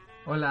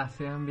Hola,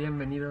 sean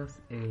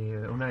bienvenidos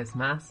una vez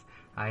más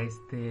a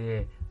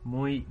este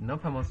muy no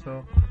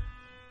famoso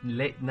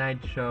late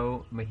night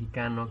show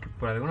mexicano que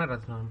por alguna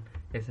razón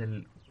es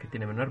el que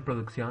tiene menor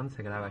producción,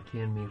 se graba aquí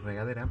en mi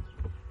regadera,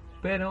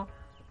 pero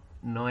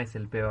no es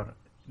el peor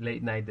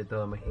late night de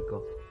todo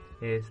México.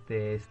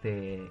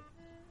 Este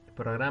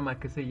programa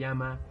que se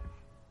llama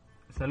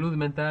Salud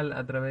Mental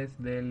a través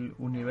del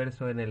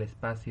universo en el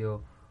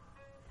espacio.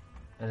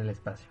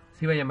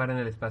 Se iba a llamar en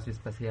el espacio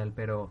espacial,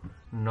 pero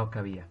no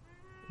cabía.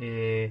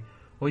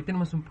 Hoy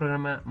tenemos un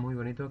programa muy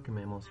bonito que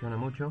me emociona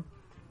mucho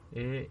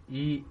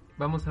y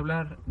vamos a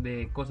hablar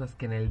de cosas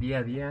que en el día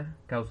a día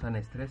causan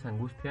estrés,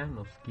 angustia,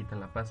 nos quitan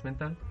la paz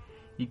mental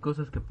y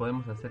cosas que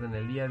podemos hacer en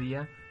el día a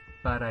día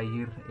para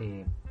ir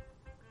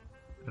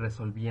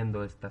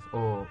resolviendo estas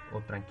o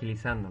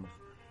tranquilizándonos.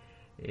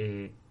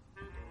 Eh,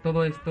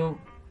 Todo esto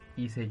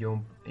hice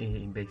yo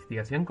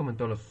investigación como en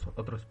todos los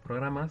otros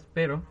programas,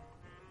 pero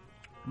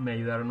me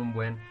ayudaron un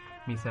buen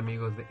mis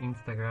amigos de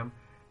Instagram.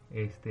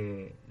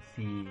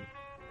 Si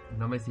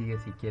no me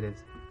sigues, si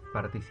quieres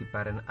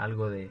participar en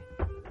algo de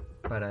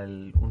para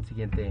un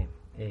siguiente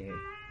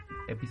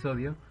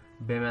episodio,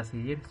 veme a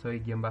seguir, soy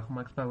guión bajo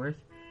Max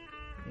Powers,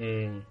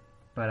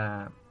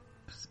 para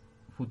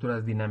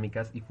futuras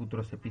dinámicas y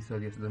futuros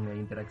episodios donde hay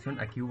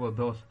interacción. Aquí hubo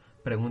dos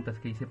preguntas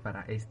que hice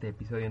para este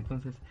episodio,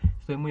 entonces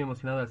estoy muy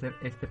emocionado de hacer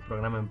este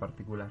programa en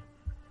particular.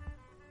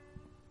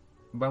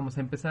 Vamos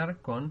a empezar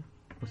con,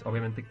 pues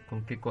obviamente,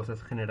 con qué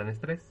cosas generan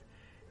estrés.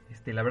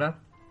 La verdad,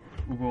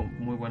 hubo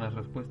muy buenas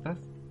respuestas,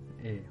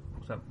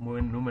 o sea, muy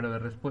buen número de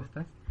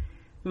respuestas.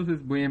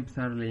 Entonces voy a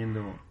empezar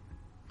leyendo,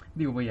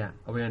 voy a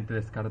obviamente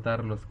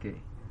descartar los que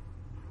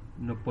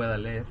no pueda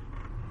leer,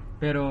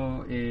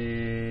 pero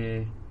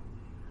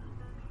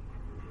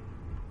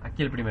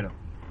aquí el primero.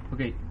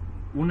 Ok,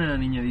 una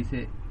niña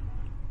dice,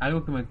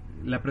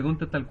 la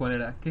pregunta tal cual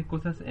era, ¿qué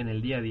cosas en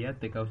el día a día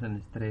te causan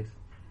estrés,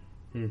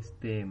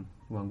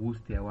 o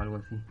angustia o algo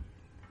así?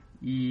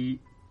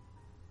 Y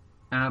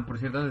por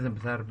cierto, antes de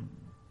empezar,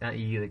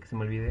 y de que se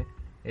me olvide,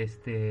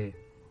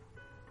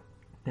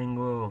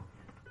 tengo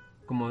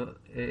como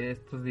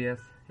estos días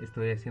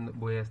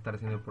voy a estar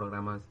haciendo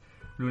programas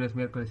lunes,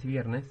 miércoles y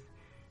viernes.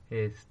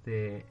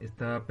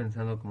 Estaba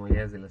pensando como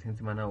ya desde la siguiente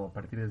semana o a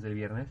partir desde el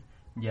viernes,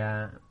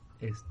 ya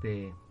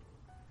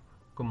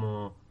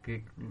como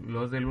que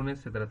los del lunes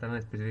se tratarán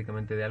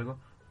específicamente de algo,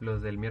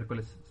 los del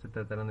miércoles se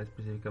tratarán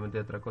específicamente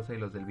de otra cosa y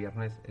los del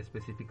viernes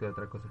específico de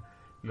otra cosa.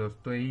 Lo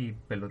estoy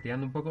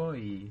peloteando un poco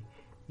y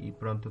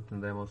pronto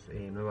tendremos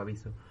nuevo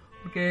aviso.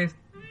 ¿Por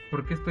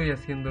qué estoy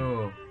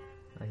haciendo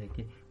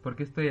aquí? ¿Por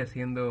qué estoy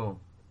haciendo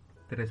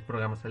 3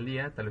 programas al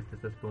día? Tal vez te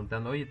estás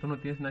preguntando, oye, ¿tú no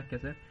tienes nada que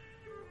hacer?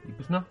 Y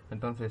pues no,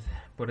 entonces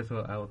por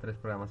eso hago 3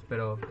 programas,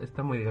 pero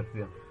está muy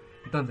divertido.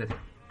 Entonces,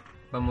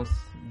 vamos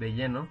de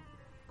lleno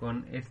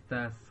con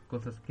estas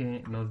cosas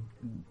que nos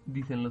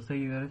dicen los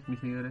seguidores, mis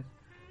seguidores,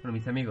 bueno,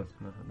 mis amigos,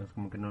 no es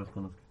como que no los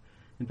conozca.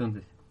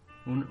 Entonces,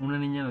 una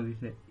niña nos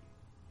dice,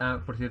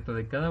 por cierto,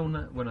 de cada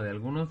una, bueno, de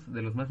algunos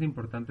de los más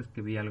importantes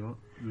que vi algo,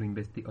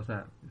 o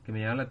sea, que me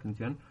llamaba la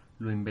atención,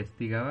 lo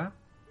investigaba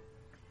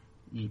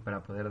y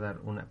para poder dar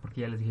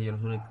porque ya les dije, yo no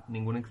soy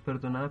ningún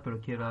experto en nada, pero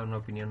quiero dar una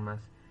opinión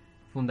más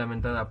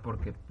fundamentada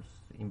porque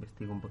pues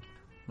investigo un poquito.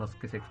 No es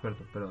que sea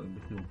experto, pero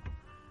investigo un poco.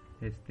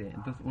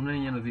 Entonces una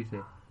niña nos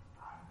dice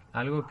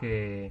algo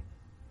que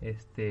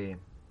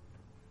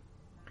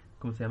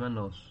 ¿cómo se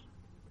llama?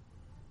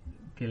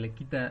 Que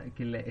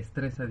le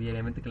estresa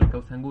diariamente, que le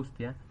causa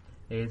angustia,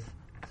 es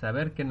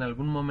saber que en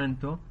algún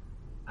momento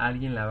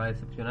alguien la va a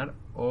decepcionar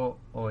o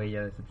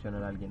ella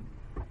decepcionar a alguien.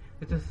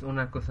 Esto es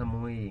una cosa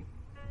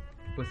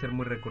puede ser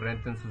muy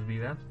recurrente en sus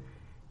vidas,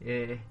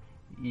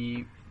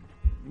 y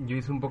yo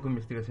hice un poco de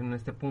investigación en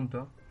este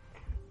punto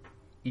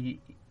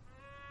y,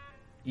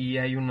 y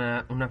hay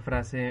una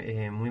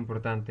frase muy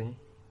importante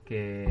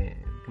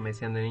que me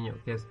decían de niño,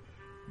 que es: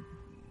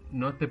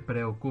 no te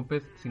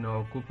preocupes, sino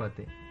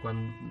ocúpate.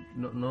 Cuando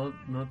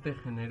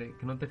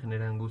que no te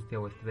genere angustia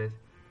o estrés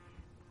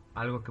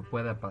algo que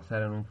pueda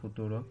pasar en un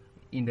futuro,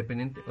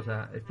 independiente, o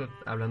sea, esto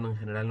hablando en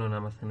general, no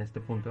nada más en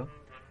este punto.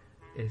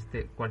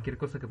 Cualquier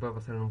cosa que pueda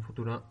pasar en un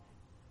futuro,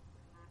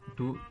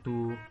 tú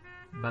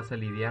vas a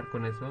lidiar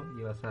con eso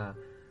y vas a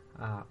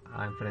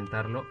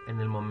enfrentarlo en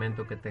el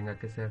momento que tenga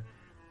que ser.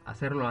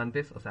 Hacerlo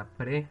antes, o sea,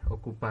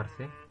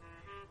 preocuparse,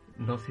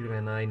 no sirve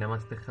de nada y nada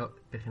más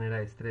te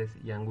genera estrés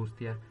y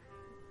angustia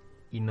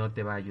y no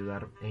te va a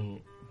ayudar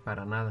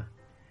para nada.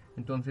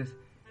 Entonces,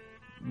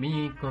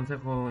 mi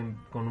consejo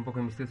con un poco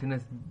de investigación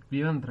es: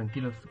 vivan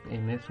tranquilos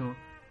en eso.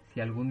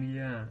 Si algún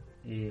día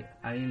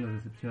alguien los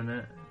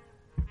decepciona,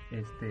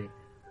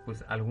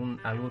 pues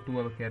algo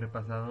tuvo que haber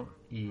pasado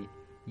y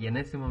en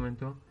ese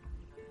momento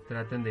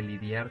traten de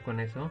lidiar con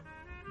eso.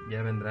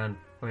 Ya vendrán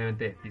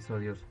obviamente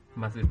episodios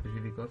más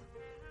específicos,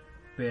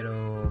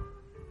 pero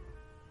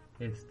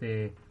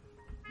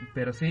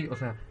pero sí, o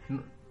sea,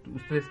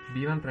 ustedes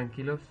vivan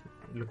tranquilos.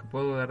 Lo que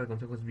puedo dar de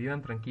consejo es: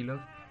 vivan tranquilos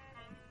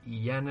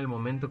y ya en el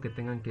momento que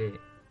tengan que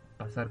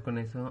pasar con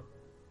eso,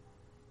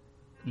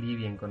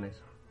 lidien con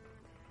eso.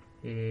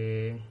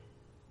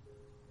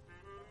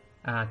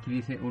 Aquí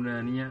dice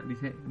una niña,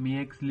 dice, mi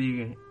ex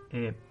ligue.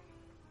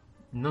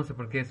 No sé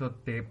por qué eso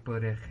te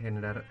podría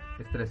generar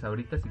estrés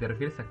ahorita. Si te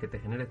refieres a que te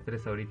genere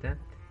estrés ahorita,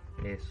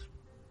 es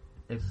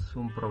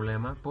un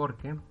problema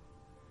porque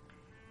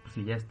pues,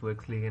 si ya es tu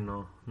ex ligue,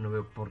 no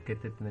veo por qué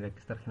te tendría que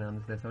estar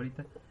generando estrés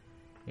ahorita.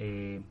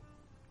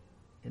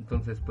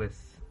 Entonces,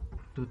 pues,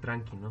 tú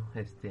tranqui, ¿no?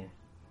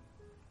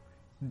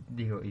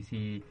 Digo, y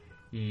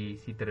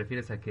si te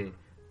refieres a que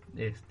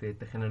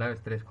te generaba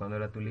estrés cuando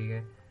era tu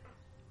ligue,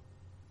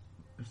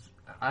 pues,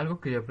 algo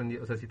que yo aprendí,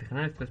 o sea, si te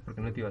genera estrés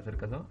porque no te iba a hacer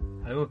caso,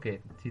 algo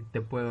que sí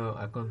te puedo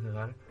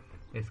aconsejar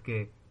es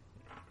que,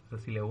 o sea,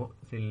 si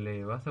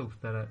le vas a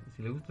gustar,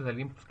 si le gustas a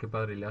alguien, pues qué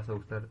padre, le vas a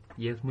gustar.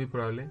 Y es muy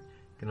probable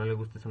que no le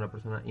gustes a una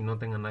persona y no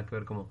tenga nada que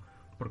ver como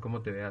por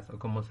cómo te veas o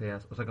cómo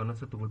seas, o sea, que no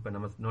sea tu culpa,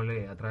 nada más no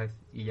le atraes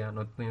y ya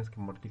no te tienes que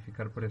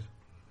mortificar por eso.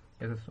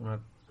 Esa es una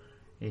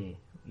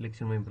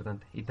lección muy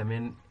importante. Y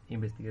también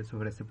investigué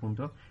sobre este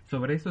punto.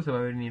 Sobre esto se va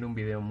a venir un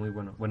video muy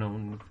bueno,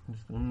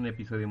 un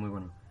episodio muy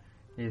bueno.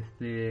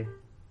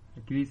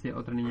 Aquí dice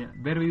otra niña,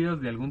 ver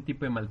videos de algún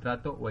tipo de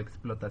maltrato o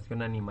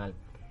explotación animal.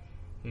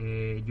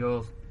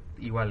 Yo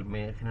igual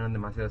me generan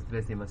demasiado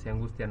estrés, demasiada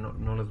angustia,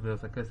 no los veo. O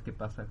sea, ¿qué es que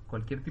pasa?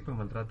 Cualquier tipo de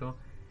maltrato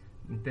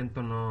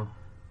intento no,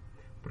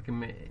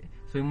 porque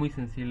soy muy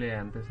sensible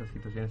ante esas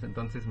situaciones,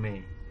 entonces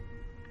me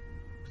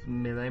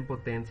da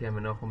impotencia, me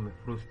enojo, me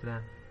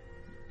frustra.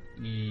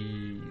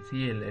 Y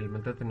sí, el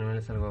maltrato animal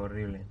es algo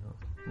horrible,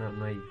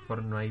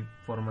 no hay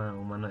forma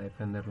humana de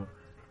defenderlo.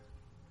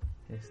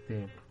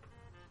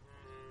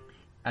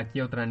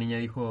 Aquí otra niña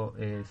dijo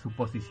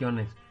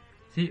suposiciones.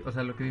 Sí, o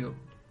sea, lo que digo.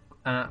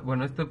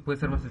 Bueno, esto puede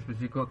ser más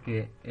específico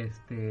que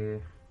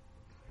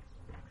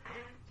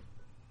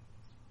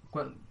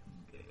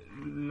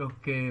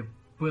lo que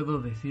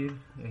puedo decir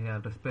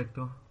al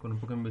respecto con un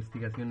poco de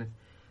investigaciones.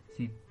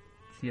 Si,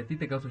 si a ti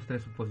te causa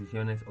estrés,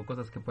 suposiciones o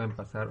cosas que pueden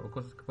pasar o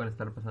cosas que pueden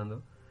estar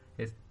pasando,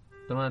 es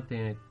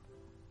tómate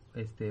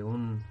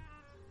un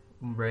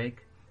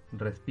break,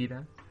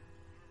 respira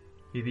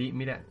y di,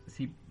 mira,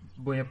 si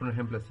voy a poner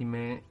ejemplo, si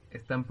me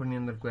están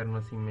poniendo el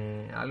cuerno, si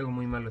algo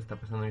muy malo está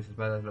pasando en mis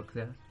espaldas, lo que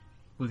sea,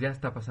 pues ya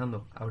está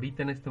pasando.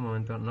 Ahorita en este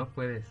momento no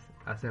puedes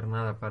hacer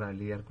nada para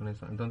lidiar con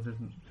eso. Entonces,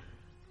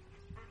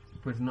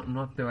 pues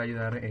no te va a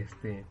ayudar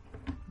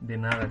de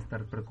nada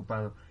estar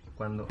preocupado.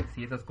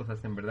 Si esas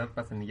cosas en verdad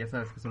pasan y ya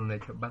sabes que son un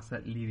hecho, vas a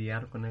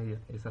lidiar con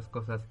esas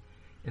cosas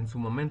en su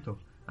momento.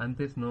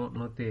 Antes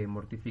no te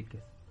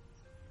mortifiques.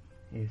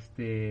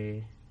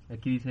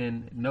 Aquí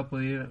dicen, no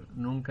puedo ir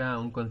nunca a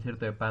un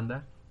concierto de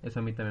Panda. Eso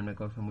a mí también me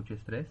causa mucho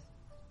estrés.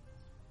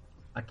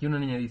 Aquí una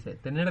niña dice,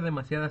 tener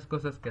demasiadas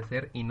cosas que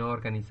hacer y no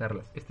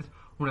organizarlas. Esta es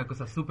una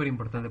cosa súper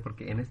importante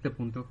porque en este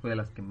punto fue de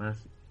las que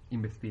más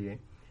investigué.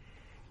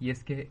 Y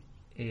es que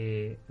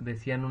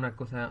decían una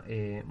cosa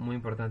muy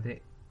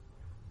importante.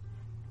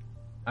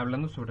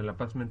 Hablando sobre la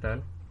paz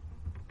mental,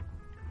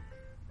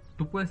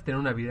 tú puedes tener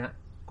una vida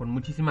con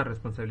muchísimas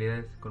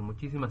responsabilidades, con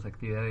muchísimas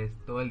actividades,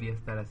 todo el día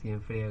estar así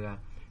en friega,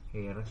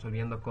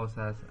 resolviendo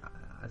cosas,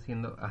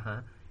 haciendo,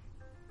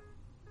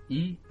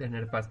 y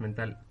tener paz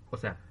mental. O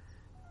sea,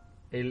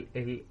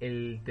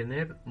 el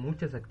tener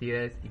muchas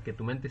actividades y que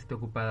tu mente esté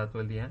ocupada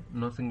todo el día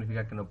no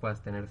significa que no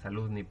puedas tener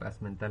salud ni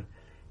paz mental.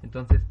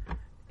 Entonces,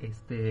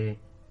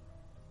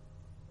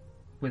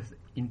 pues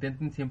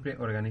intenten siempre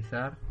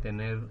organizar,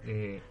 tener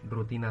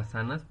rutinas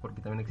sanas,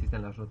 porque también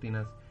existen las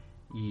rutinas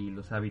y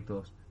los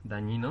hábitos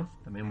dañinos.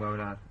 También voy a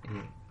hablar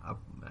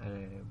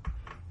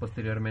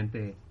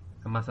posteriormente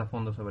más a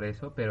fondo sobre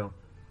eso, pero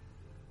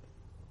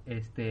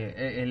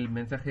el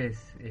mensaje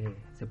es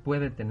se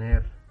puede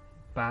tener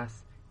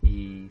paz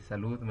y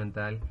salud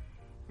mental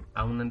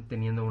aún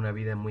teniendo una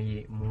vida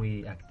muy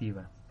muy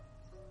activa.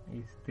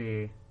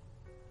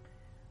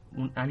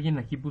 Alguien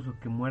aquí puso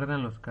que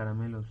muerdan los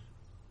caramelos.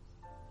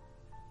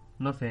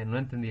 No sé, no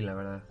entendí la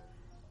verdad.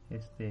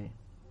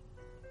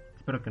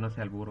 Espero que no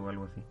sea albur o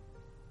algo así.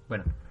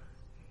 Bueno,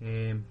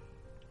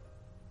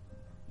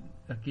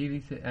 aquí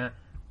dice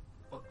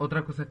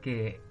otra cosa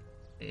que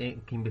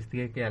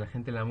investigué que a la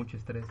gente le da mucho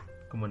estrés,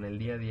 como en el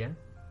día a día,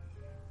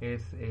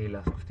 es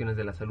las cuestiones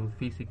de la salud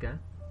física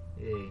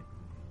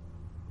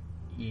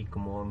y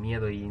como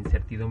miedo y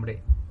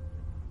incertidumbre.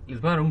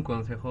 Les voy a dar un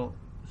consejo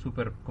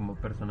súper como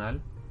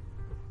personal.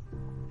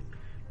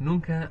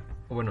 Nunca,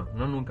 bueno,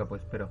 no nunca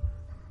pues, pero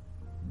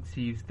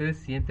si ustedes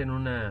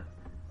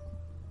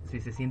si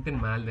se sienten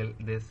mal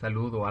de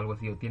salud o algo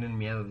así, o tienen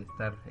miedo de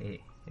estar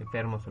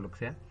enfermos o lo que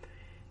sea,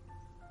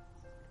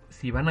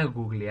 si van a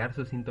googlear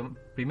sus síntomas,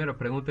 primero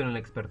pregunten al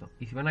experto.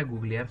 Y si van a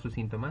googlear sus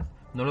síntomas,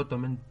 no lo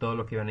tomen todo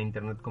lo que vean en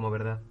internet como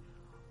verdad.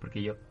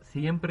 Porque yo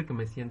siempre que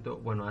me siento,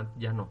 bueno,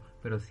 ya no,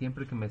 pero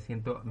siempre que me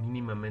siento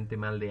mínimamente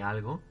mal de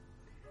algo,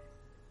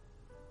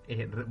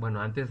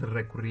 antes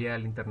recurría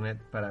al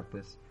internet para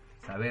pues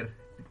saber,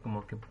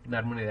 como que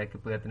darme una idea que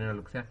podía tener o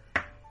lo que sea.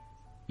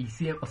 Y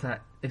sí, o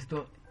sea,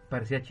 esto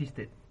parecía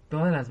chiste.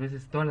 Todas las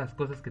veces, todas las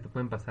cosas que te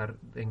pueden pasar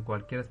en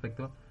cualquier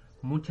aspecto,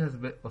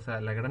 muchas veces, o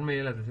sea, la gran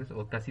mayoría de las veces,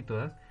 o casi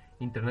todas,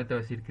 internet te va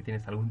a decir que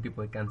tienes algún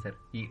tipo de cáncer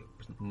y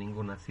pues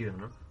ninguno ha sido,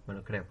 ¿no?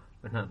 bueno, creo,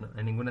 no,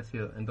 en ninguna ha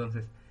sido.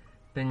 Entonces,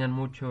 tengan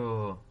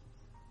mucho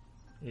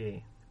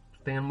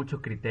tengan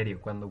mucho criterio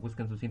cuando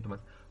busquen sus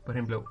síntomas. Por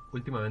ejemplo,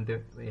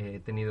 últimamente he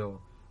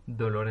tenido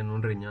dolor en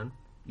un riñón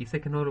y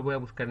sé que no lo voy a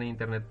buscar en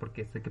internet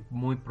porque sé que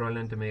muy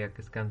probablemente me diga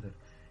que es cáncer.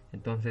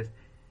 Entonces,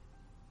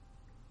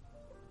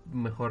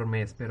 mejor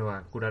me espero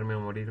a curarme o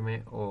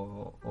morirme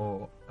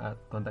o a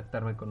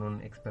contactarme con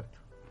un experto.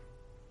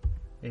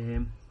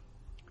 ¿Qué?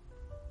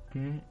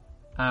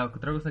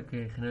 Otra cosa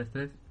que genera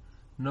estrés,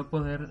 no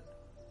poder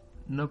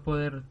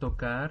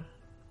tocar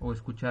o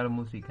escuchar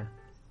música.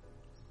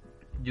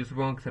 Yo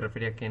supongo que se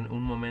refería a que en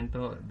un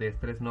momento de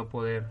estrés no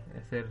poder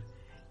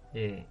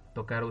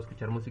tocar o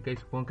escuchar música, y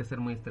supongo que es ser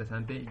muy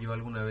estresante. Yo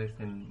alguna vez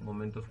en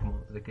momentos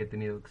como de que he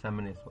tenido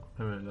exámenes,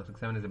 o los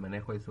exámenes de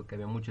manejo, eso que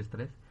había mucho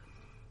estrés,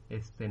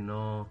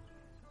 no,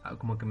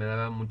 como que me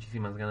daba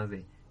muchísimas ganas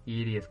de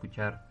ir y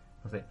escuchar,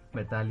 no sé,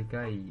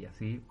 Metallica y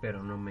así,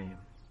 pero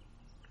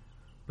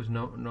pues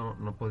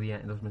no podía,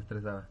 entonces me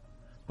estresaba.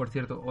 Por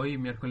cierto, hoy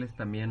miércoles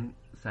también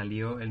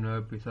salió el nuevo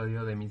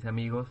episodio de mis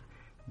amigos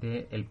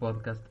del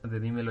podcast de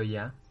Dímelo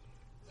Ya.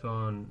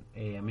 Son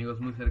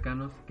amigos muy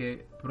cercanos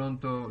que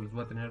pronto los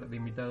voy a tener de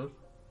invitados.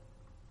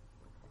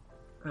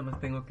 Además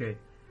tengo que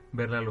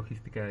ver la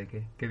logística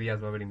de qué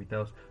días va a haber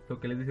invitados. Lo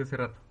que les dije hace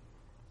rato.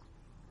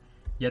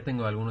 Ya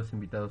tengo algunos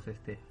invitados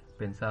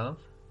pensados.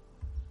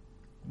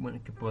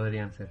 Bueno, que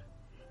podrían ser.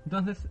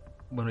 Entonces,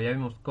 bueno, ya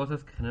vimos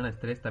cosas que generan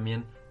estrés.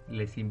 También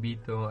les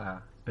invito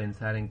a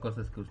pensar en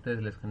cosas que a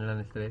ustedes les generan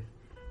estrés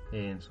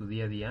en su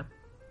día a día.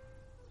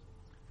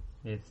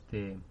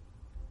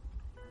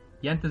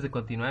 Y antes de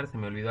continuar se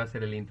me olvidó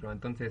hacer el intro.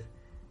 Entonces,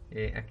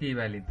 aquí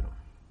va el intro.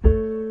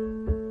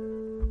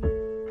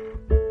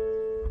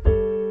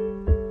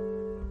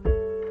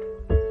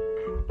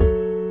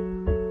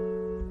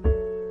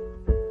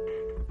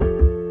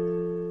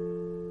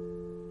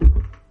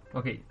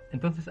 Ok,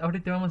 entonces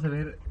ahorita vamos a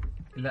ver.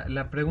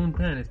 La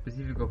pregunta en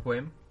específico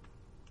fue: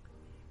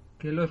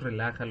 ¿qué los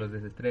relaja, los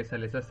desestresa,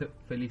 les hace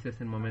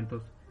felices en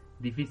momentos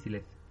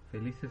difíciles?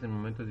 Felices en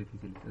momentos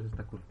difíciles, eso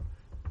está cool.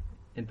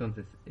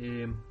 Entonces,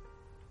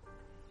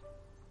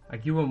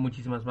 aquí hubo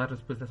muchísimas más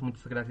respuestas.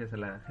 Muchas gracias a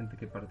la gente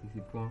que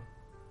participó,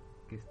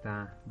 que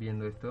está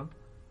viendo esto.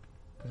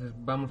 Entonces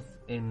vamos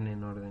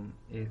en orden.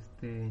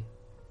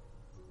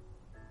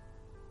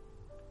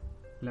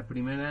 La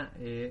primera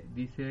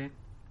dice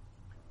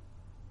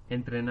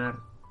entrenar.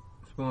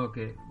 Supongo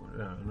que,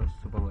 bueno, no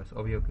supongo, es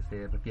obvio que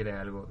se refiere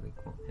a algo de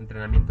como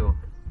entrenamiento,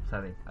 o sea,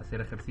 de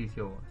hacer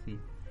ejercicio así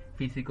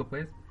físico,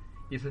 pues.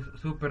 Y eso es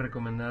súper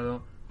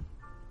recomendado.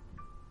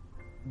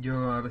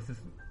 Yo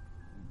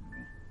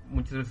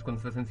muchas veces cuando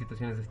estás en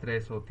situaciones de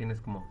estrés o tienes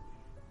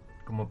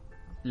como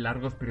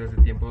largos periodos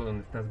de tiempo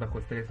donde estás bajo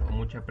estrés o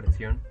mucha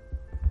presión,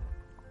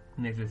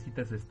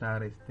 necesitas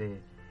estar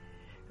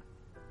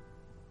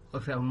o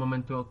sea, un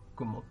momento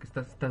como que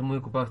estás muy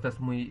ocupado, estás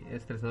muy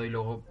estresado y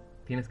luego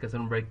tienes que hacer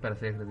un break para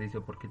hacer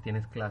ejercicio porque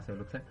tienes clase o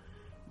lo que sea,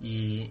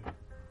 y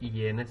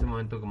en ese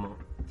momento como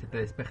se te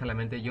despeja la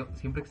mente. Yo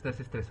siempre que estás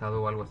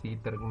estresado o algo así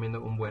te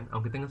recomiendo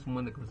aunque tengas un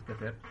buen de cosas que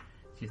hacer,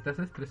 si estás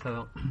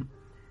estresado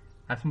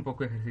haz un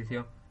poco de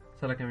ejercicio,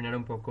 sal a caminar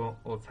un poco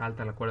o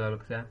salta a la cuerda o lo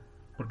que sea,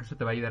 porque eso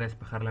te va a ayudar a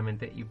despejar la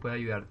mente y puede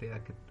ayudarte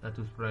a que a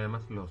tus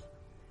problemas los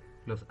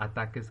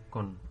ataques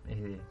con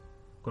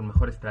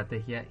mejor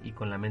estrategia y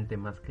con la mente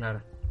más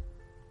clara,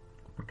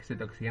 porque se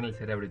te oxigena el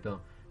cerebro y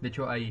todo. De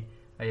hecho hay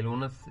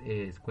algunas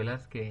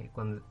escuelas que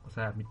o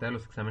sea, a mitad de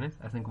los exámenes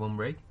hacen como un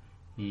break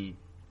y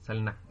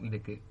salen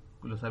de que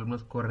los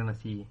alumnos corren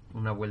así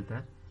una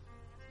vuelta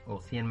o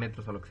 100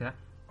 metros o lo que sea,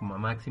 como a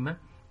máxima,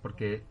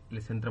 porque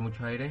les entra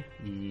mucho aire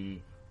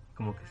y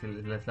como que se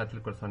les late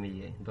el corazón,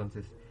 y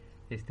entonces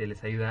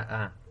les ayuda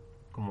a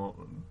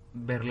como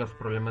ver los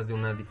problemas de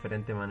una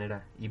diferente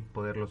manera y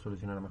poderlos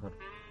solucionar mejor.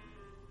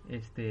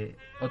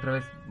 Otra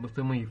vez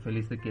estoy muy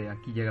feliz de que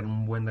aquí llegan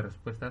un buen de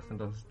respuestas,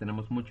 entonces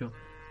tenemos mucho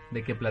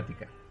de qué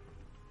platicar.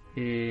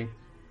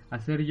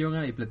 Hacer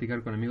yoga y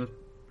platicar con amigos,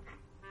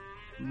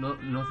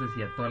 no sé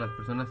si a todas las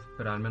personas,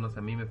 pero al menos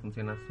a mí me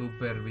funciona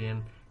súper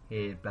bien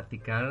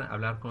platicar,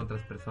 hablar con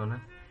otras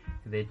personas.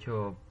 De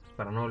hecho, pues,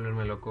 para no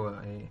volverme loco,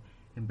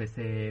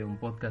 empecé un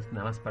podcast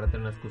nada más para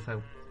tener una excusa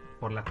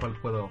por la cual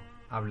puedo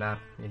hablar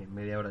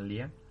media hora al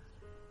día.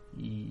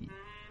 Y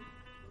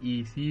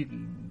sí,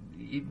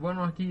 y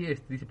bueno, aquí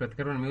dice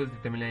platicar con amigos, yo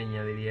también le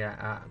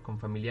añadiría con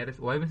familiares,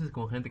 o hay veces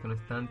con gente que no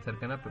es tan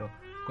cercana, pero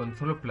con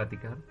solo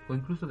platicar, o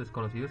incluso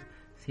desconocidos,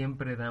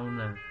 siempre da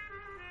una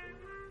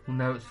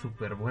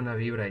súper buena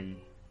vibra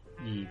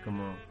y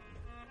como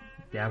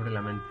te abre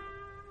la mente.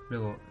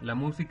 Luego, la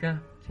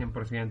música,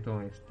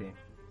 100%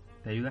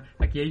 te ayuda.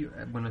 Aquí hay,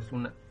 bueno,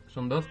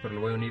 son dos, pero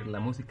lo voy a unir, la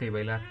música y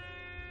bailar.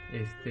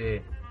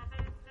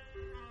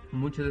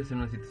 Muchas veces en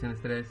una situación de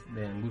estrés,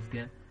 de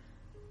angustia,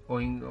 o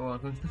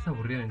cuando estás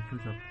aburrido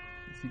incluso,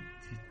 si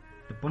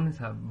te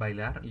pones a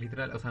bailar,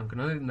 literal, o sea, aunque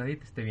nadie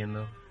te esté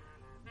viendo,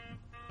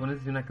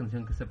 pones una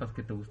canción que sepas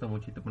que te gusta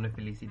mucho y te pone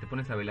feliz y te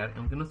pones a bailar,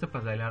 aunque no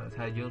sepas bailar. O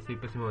sea, yo soy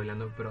pésimo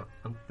bailando, pero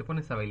aunque te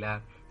pones a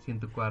bailar, sí, en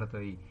tu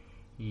cuarto y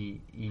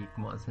y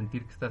como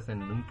sentir que estás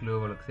en un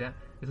club o lo que sea,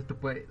 eso te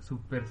puede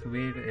super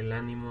subir el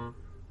ánimo,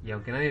 y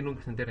aunque nadie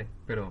nunca se entere,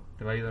 pero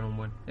te va a ayudar un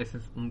buen. Esa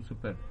es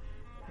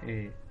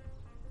eh,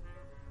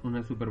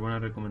 una super buena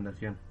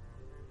recomendación.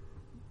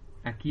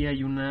 Aquí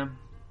hay una,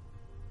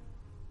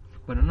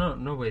 bueno,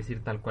 no voy a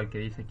decir tal cual que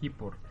dice aquí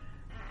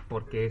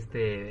porque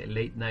este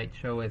late night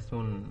show es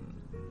un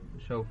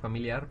show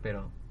familiar,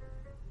 pero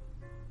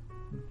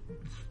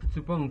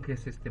supongo que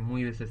es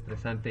muy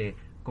desestresante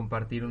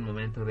compartir un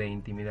momento de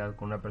intimidad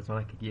con una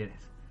persona que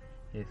quieres.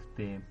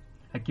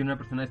 Aquí una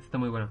persona, está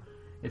muy bueno.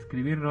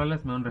 Escribir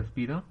rolas me da un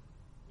respiro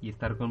y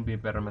estar con mi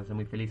perro me hace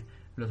muy feliz.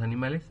 Los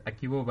animales,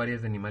 aquí hubo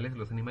varios de animales.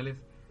 Los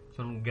animales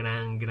son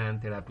gran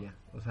terapia.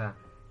 O sea,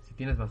 si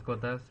tienes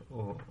mascotas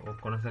o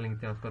conoces a alguien que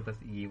tiene mascotas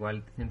y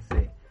igual te sientes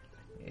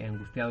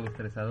angustiado o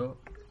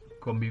estresado,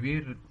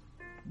 convivir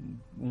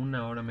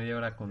una hora, media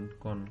hora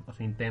o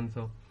sea,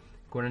 intenso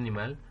con un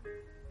animal,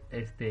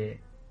 te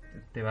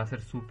va a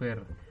ser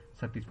súper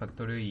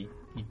satisfactorio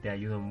y te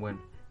ayuda un buen.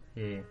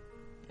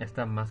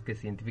 Está más que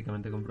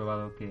científicamente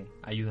comprobado que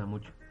ayuda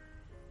mucho.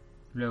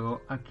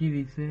 Luego aquí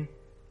dice: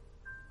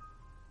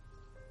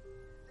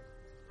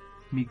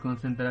 mi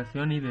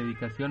concentración y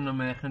dedicación no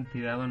me dejan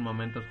tirado en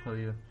momentos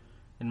jodidos,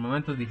 en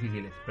momentos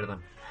difíciles,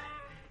 perdón.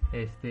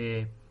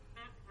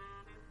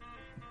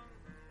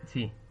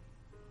 Sí,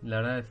 la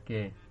verdad es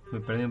que me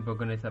perdí un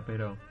poco en esa,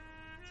 pero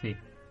sí.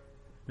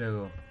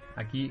 Luego,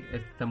 aquí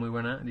está muy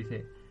buena,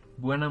 dice: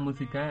 buena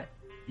música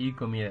y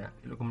comida.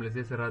 Como les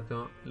decía hace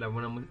rato,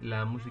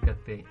 la música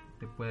te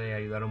puede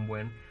ayudar un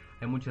buen.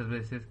 Hay muchas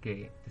veces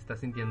que te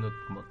estás sintiendo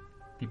como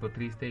tipo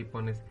triste y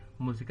pones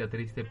música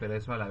triste, pero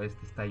eso a la vez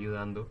te está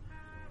ayudando.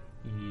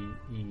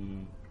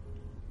 Y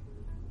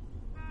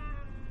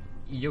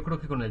yo creo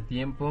que con el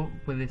tiempo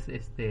puedes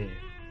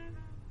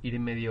ir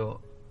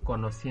medio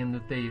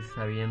conociéndote y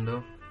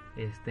sabiendo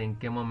en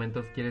qué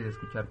momentos quieres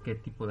escuchar qué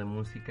tipo de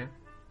música.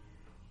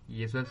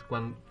 Y eso es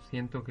cuando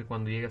siento que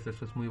cuando llegas a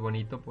eso es muy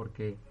bonito,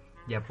 porque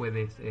ya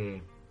puedes,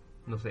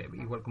 no sé,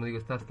 igual como digo,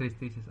 estás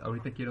triste y dices,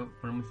 ahorita quiero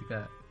poner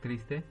música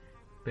triste,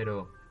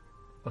 pero,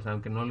 o sea,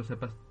 aunque no lo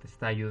sepas, te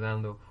está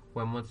ayudando. O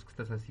hay momentos que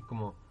estás así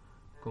como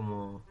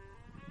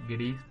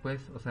gris,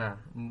 pues, o sea,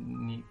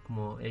 ni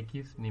como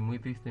X, ni muy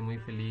triste, ni muy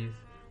feliz,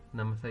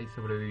 nada más ahí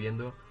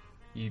sobreviviendo,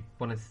 y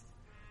pones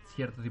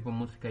cierto tipo de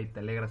música y te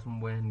alegras un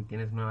buen, y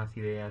tienes nuevas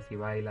ideas y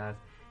bailas,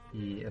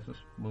 y eso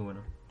es muy bueno.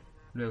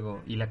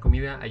 Luego, y la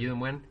comida ayuda un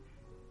buen,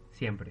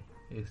 siempre.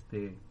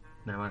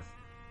 Nada más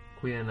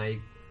cuiden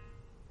ahí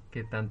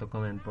que tanto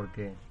comen,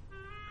 porque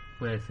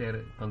puede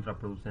ser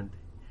contraproducente.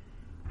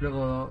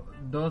 Luego,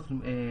 dos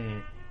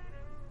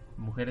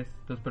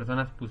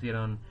personas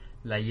pusieron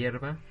la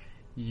hierba,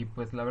 y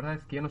pues la verdad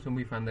es que yo no soy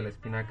muy fan de la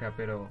espinaca,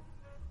 pero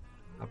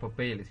a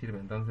Popeye le sirve,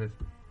 entonces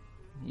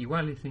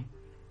igual y sí.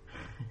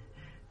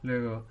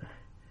 Luego,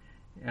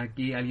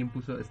 aquí alguien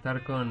puso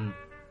estar con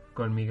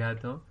mi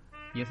gato,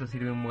 y eso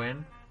sirve un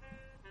buen.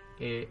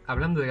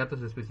 Hablando de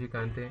gatos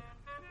específicamente,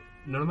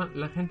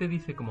 la gente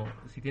dice como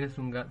si tienes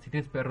si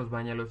tienes perros,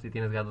 báñalos; si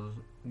tienes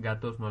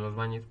gatos no los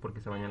bañes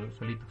porque se bañan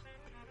solitos.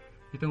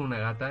 Yo tengo una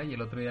gata y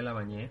el otro día la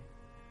bañé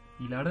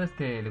y la verdad es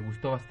que le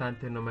gustó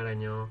bastante, no me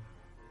arañó,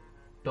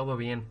 todo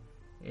bien.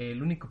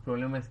 El único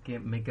problema es que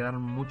me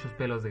quedaron muchos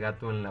pelos de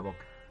gato en la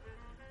boca.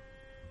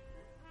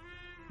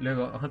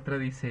 Luego otra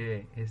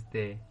dice,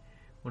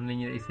 un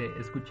niño dice: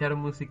 escuchar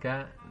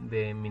música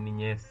de mi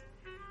niñez.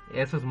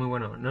 Eso es muy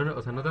bueno.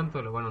 O sea, no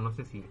tanto lo bueno, no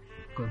sé si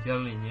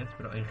considero la niñez,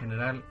 pero en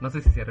general, no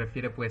sé si se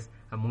refiere pues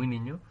a muy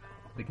niño,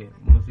 de que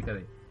música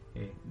de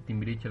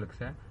Timbiriche o lo que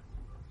sea,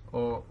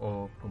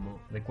 o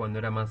como de cuando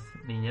era más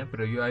niña.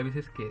 Pero yo hay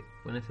veces que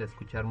pones a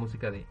escuchar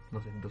música de,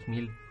 no sé,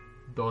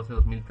 2012,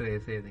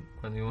 2013, de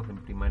cuando íbamos en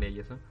primaria y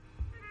eso,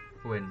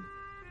 o en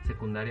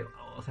secundaria.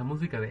 O sea,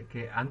 música de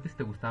que antes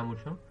te gustaba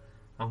mucho,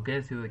 aunque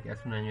haya sido de que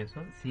hace un año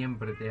eso,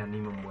 siempre te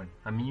anima un buen.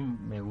 A mí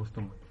me gusta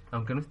un buen.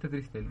 Aunque no esté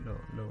triste,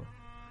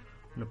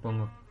 lo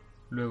pongo.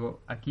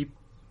 Luego, aquí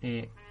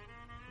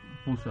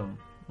puso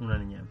una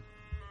niña: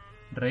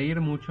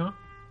 reír mucho,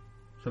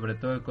 sobre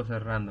todo de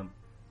cosas random.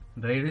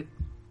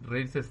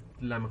 Reírse es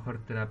la mejor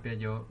terapia.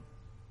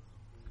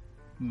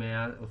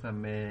 O sea,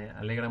 me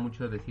alegra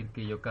mucho decir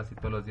que yo casi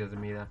todos los días de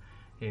mi vida,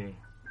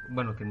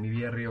 bueno, que en mi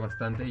vida río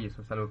bastante, y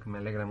eso es algo que me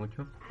alegra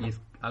mucho y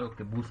es algo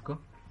que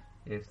busco,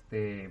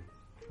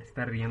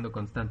 estar riendo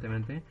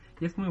constantemente,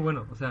 y es muy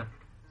bueno. O sea,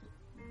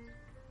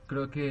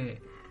 creo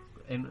que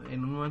en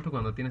un momento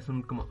cuando tienes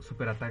un como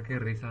super ataque de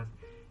risas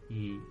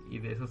y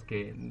de esos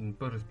que no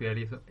puedes respirar,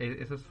 y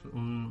eso es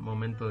un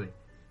momento de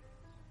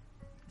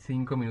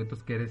 5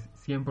 minutos que eres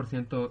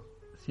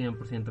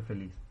 100%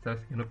 feliz,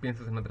 ¿sabes? Que no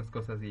piensas en otras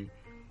cosas, y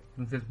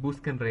entonces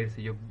busquen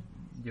reírse. Yo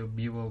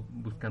vivo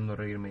buscando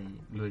reírme y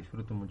lo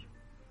disfruto mucho.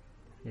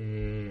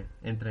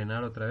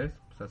 Entrenar otra vez,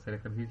 pues hacer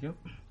ejercicio.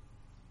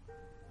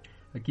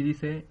 Aquí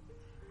dice: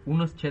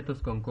 unos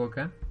chetos con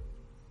coca.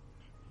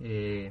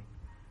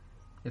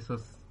 Eso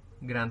es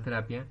gran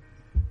terapia.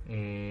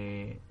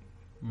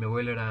 Mi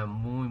abuelo era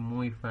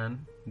muy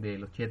fan de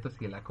los chetos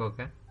y de la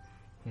coca.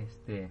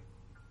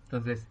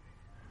 Entonces,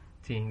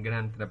 Sí,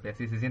 gran terapia.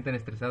 Si se sienten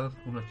estresados,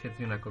 unos chets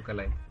y una Coca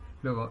Light.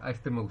 Luego, a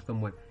este me gustó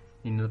un buen.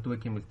 Y no tuve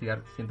que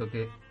investigar. Siento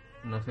que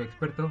no soy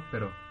experto,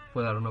 pero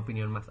puedo dar una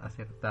opinión más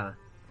acertada.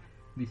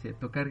 Dice,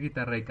 tocar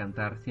guitarra y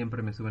cantar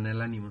siempre me suben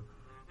el ánimo.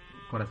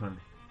 Corazón.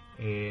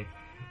 Eh,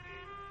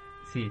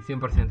 sí,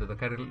 100%.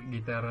 Tocar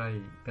guitarra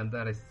y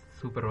cantar es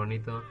súper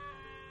bonito.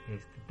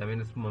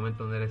 También es un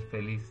momento donde eres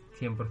feliz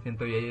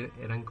 100%. Y ayer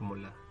eran como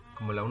la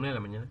 1 de la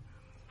mañana.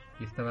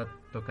 Y estaba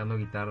tocando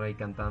guitarra y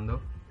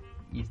cantando.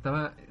 Y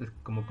estaba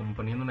como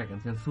componiendo una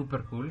canción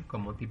súper cool.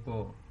 Como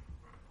tipo...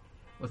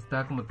 O sea,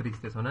 estaba como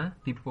tristezona.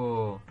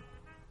 Tipo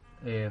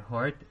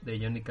Heart de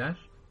Johnny Cash.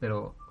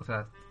 Pero, o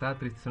sea, estaba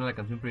tristezona la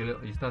canción,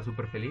 pero yo estaba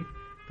súper feliz.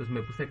 Entonces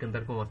me puse a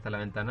cantar como hasta la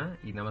ventana.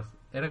 Y nada más...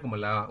 Era como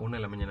la 1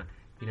 de la mañana.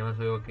 Y nada más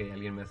oigo que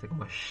alguien me hace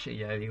como... Shh, y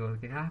ya digo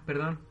que...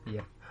 Perdón. Y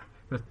ya.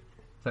 Pero,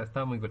 o sea,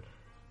 estaba muy cool.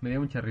 Me dio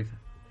mucha risa.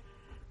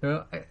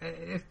 Pero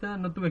esta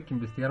no tuve que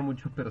investigar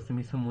mucho, pero se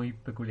me hizo muy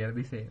peculiar.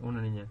 Dice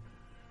una niña,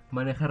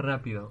 manejar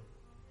rápido.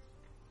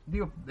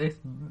 Digo, es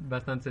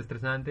bastante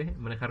estresante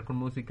manejar con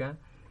música.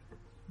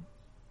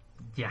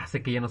 Ya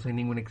sé que yo no soy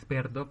ningún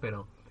experto,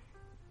 pero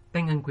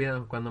tengan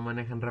cuidado cuando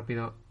manejan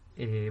rápido.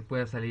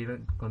 Puede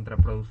salir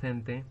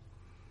contraproducente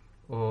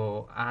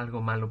o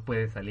algo malo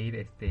puede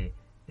salir.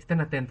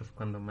 Estén atentos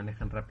cuando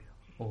manejan rápido.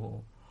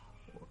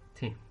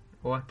 Sí.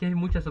 O aquí hay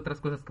muchas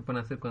otras cosas que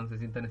pueden hacer cuando se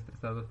sientan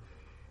estresados.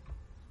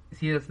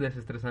 Sí es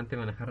desestresante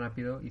manejar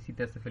rápido y sí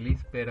te hace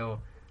feliz,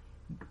 pero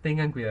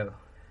tengan cuidado.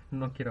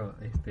 No quiero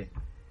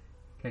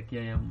que aquí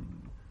haya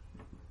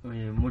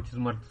muchos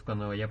muertos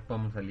cuando ya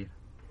podamos salir.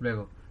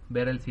 Luego,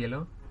 ver el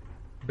cielo.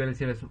 Ver el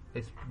cielo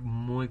es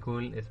muy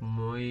cool, es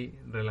muy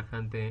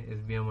relajante,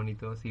 es bien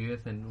bonito. Si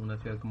vives en una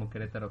ciudad como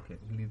Querétaro, que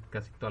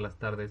casi todas las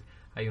tardes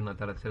hay un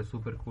atardecer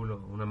super cool o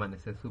un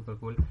amanecer super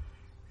cool,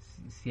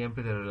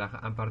 siempre te relaja.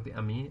 Aparte,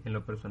 a mí, en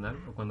lo personal,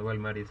 o cuando voy al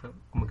mar y eso,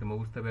 como que me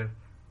gusta ver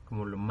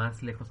como lo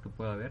más lejos que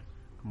pueda ver,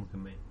 como que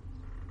me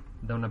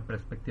da una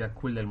perspectiva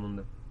cool del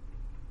mundo.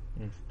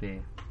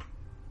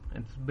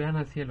 Entonces vean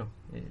al cielo,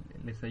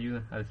 les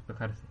ayuda a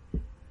despejarse.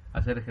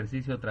 Hacer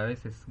ejercicio otra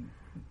vez es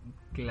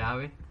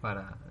clave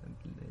para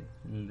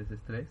el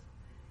desestrés,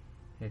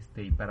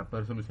 y para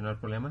poder solucionar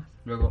problemas.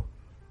 Luego,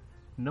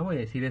 no voy a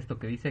decir esto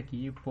que dice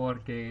aquí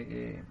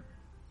porque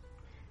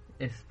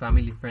es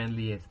family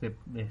friendly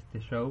este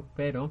show,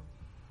 pero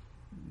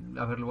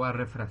a ver, lo voy a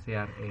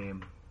refrasear.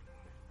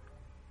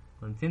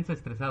 Cuando sientes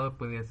estresado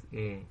puedes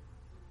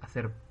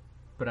hacer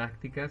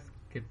prácticas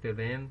que te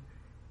den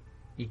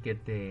y que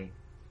te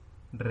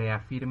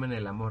reafirmen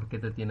el amor que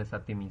te tienes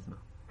a ti mismo.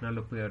 No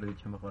lo pude haber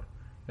dicho mejor.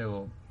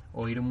 Luego,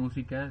 oír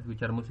música,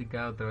 escuchar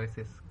música otra vez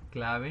es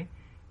clave.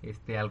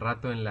 Al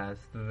rato en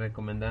las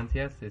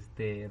recomendancias,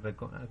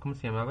 ¿cómo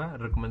se llamaba?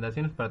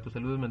 Recomendaciones para tu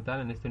salud mental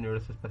en este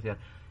universo espacial.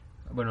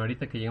 Bueno,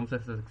 ahorita que llegamos a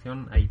esta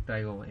sección, ahí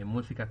traigo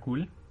música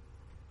cool.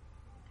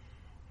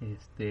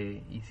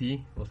 Y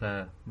sí, o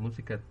sea,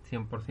 música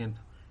 100%.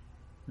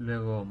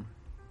 Luego,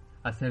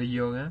 hacer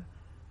yoga.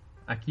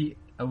 Aquí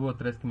hubo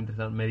tres que me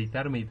interesaron.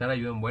 Meditar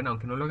ayuda en buena,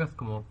 aunque no lo hagas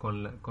como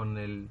con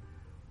el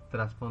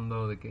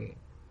trasfondo de que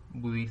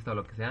budista o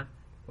lo que sea.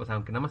 O sea,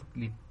 aunque nada más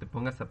te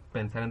pongas a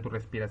pensar en tu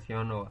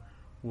respiración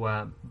o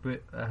a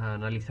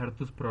analizar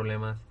tus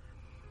problemas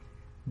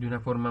de una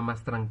forma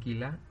más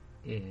tranquila,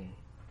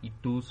 y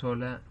tú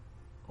sola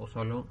o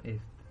solo,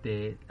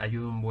 te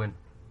ayuda un buen.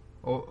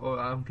 O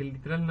aunque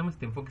literal nada más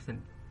te enfoques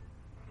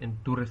en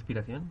tu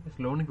respiración, es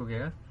lo único que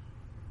hagas,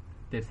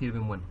 te sirve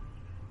un buen.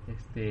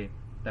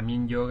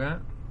 También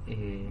yoga.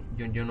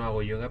 Yo no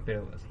hago yoga,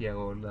 pero sí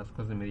hago las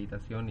cosas de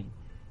meditación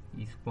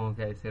y supongo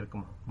que ha de ser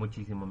como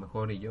muchísimo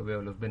mejor, y yo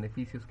veo los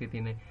beneficios que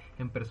tiene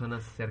en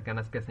personas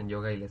cercanas que hacen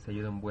yoga y les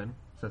ayuda un buen.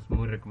 O sea, es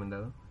muy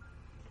recomendado.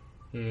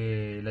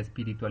 La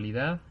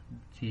espiritualidad,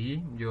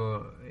 sí,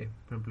 yo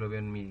por ejemplo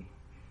veo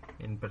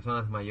en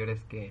personas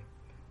mayores que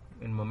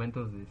en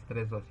momentos de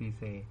estrés o así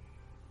se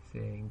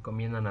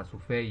encomiendan a su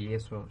fe y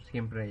eso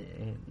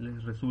siempre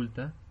les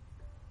resulta.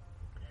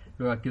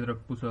 Luego aquí otro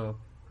puso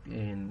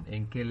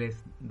en qué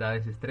les da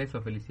desestrés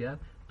o felicidad.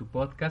 Tu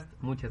podcast,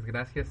 muchas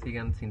gracias,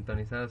 sigan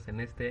sintonizados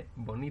en este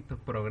bonito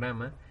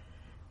programa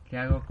que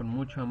hago con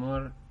mucho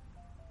amor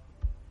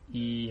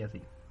y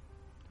así.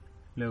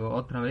 Luego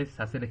otra vez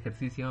hacer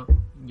ejercicio,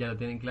 ya lo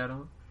tienen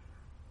claro.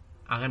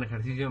 Hagan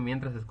ejercicio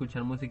mientras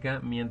escuchan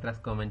música, mientras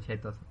comen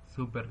chetos,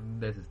 súper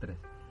desestrés.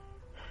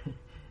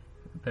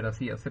 Pero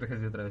sí, hacer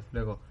ejercicio otra vez.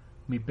 Luego,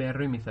 mi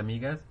perro y mis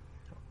amigas,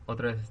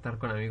 otra vez estar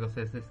con amigos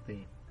es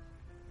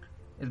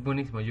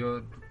buenísimo.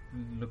 Yo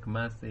lo que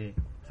más,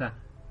 o sea,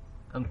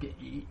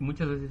 aunque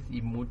muchas veces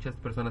y muchas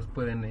personas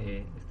pueden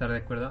estar de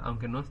acuerdo,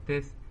 aunque no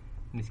estés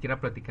ni siquiera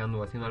platicando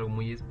o haciendo algo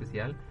muy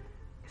especial,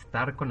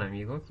 estar con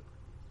amigos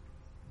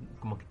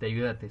como que te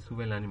ayuda, te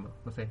sube el ánimo,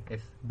 no sé,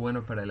 es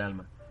bueno para el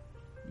alma.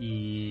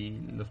 Y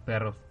los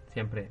perros,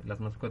 siempre, las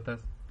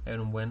mascotas, eran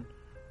un buen,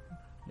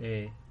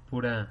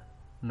 pura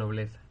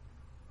nobleza.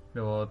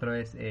 Luego otra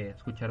vez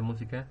escuchar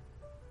música,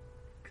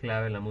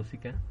 clave la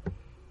música.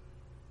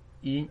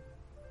 Y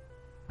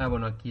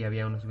bueno, aquí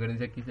había una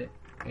sugerencia que hice,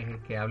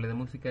 que hable de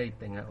música y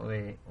tenga o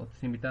de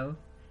otros invitados.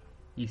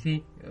 y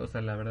sí, o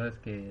sea, la verdad es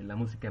que la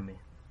música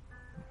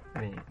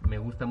me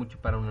gusta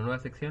mucho para una nueva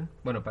sección.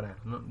 Bueno, para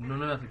no una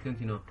nueva sección,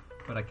 sino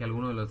para que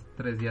alguno de los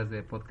 3 días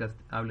de podcast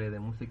hable de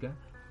música.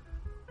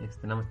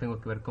 Nada más tengo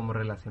que ver cómo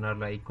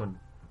relacionarlo ahí con,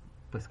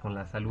 pues, con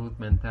la salud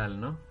mental,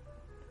 ¿no?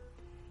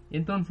 Y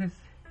entonces,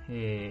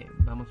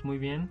 vamos muy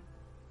bien.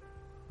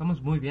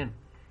 Vamos muy bien.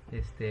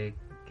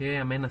 Qué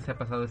amena se ha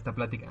pasado esta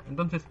plática.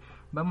 Entonces,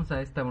 vamos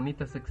a esta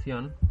bonita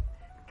sección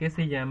que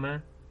se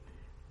llama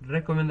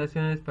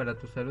Recomendaciones para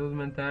tu salud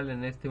mental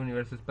en este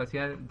universo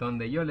espacial,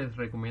 donde yo les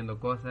recomiendo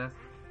cosas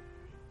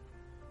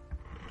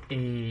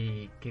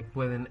que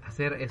pueden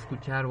hacer,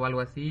 escuchar o algo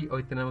así.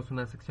 Hoy tenemos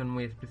una sección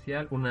muy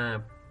especial,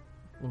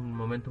 un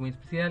momento muy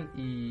especial,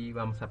 y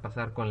vamos a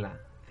pasar con la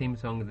theme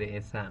song de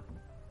esa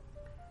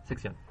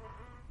sección.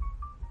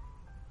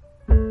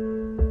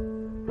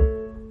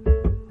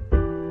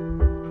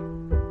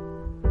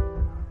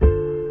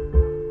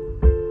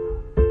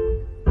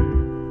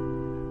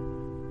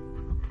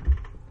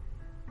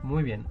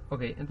 Muy bien,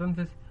 ok,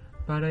 entonces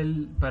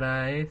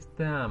para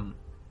esta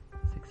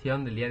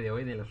sección del día de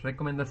hoy de las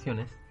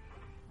recomendaciones,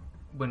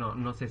 bueno,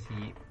 no sé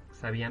si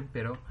sabían,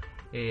 pero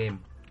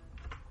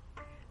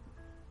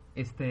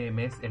este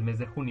mes, el mes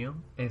de junio,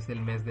 es el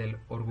mes del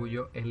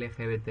orgullo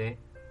LGBT+.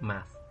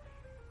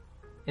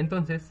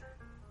 Entonces,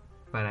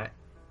 para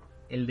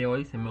el de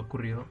hoy se me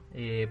ocurrió,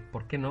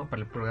 ¿por qué no?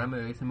 Para el programa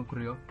de hoy se me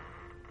ocurrió,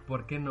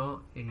 ¿por qué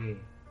no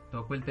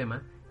toco el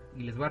tema?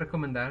 Y les voy a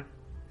recomendar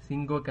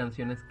 5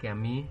 canciones que a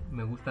mí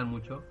me gustan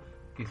mucho,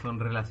 que son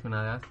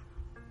relacionadas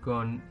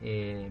con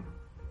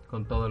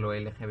todo lo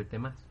LGBT+.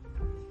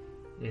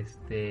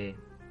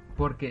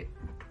 Porque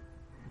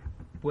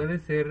puede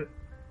ser,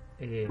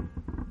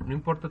 no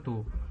importa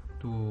tu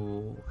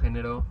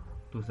género,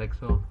 tu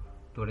sexo,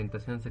 tu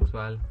orientación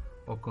sexual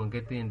o con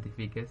qué te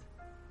identifiques,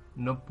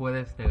 no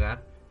puedes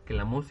negar que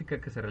la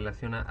música que se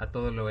relaciona a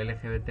todo lo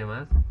LGBT+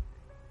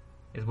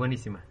 es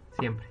buenísima,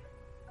 siempre.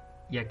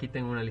 Y aquí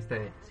tengo una lista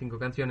de 5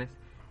 canciones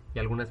y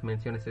algunas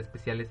menciones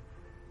especiales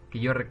que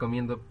yo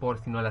recomiendo por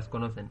si no las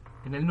conocen.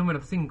 En el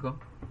número 5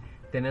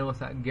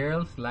 tenemos a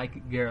Girls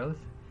Like Girls.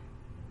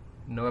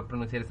 No voy a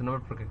pronunciar ese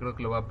nombre porque creo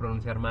que lo voy a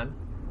pronunciar mal.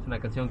 Es una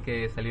canción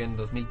que salió en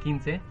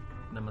 2015,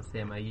 nada más se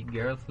llama ahí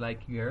Girls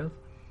Like Girls.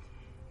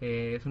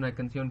 Es una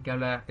canción que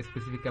habla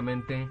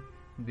específicamente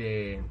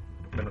de,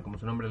 bueno, como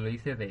su nombre lo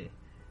dice,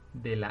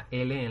 de la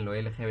L en lo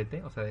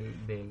LGBT, o sea,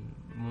 del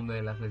mundo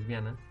de las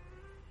lesbianas.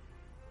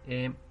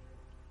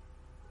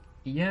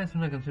 Y ya es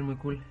una canción muy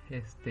cool.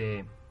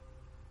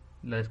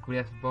 La descubrí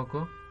hace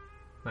poco,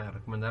 me la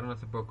recomendaron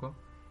hace poco,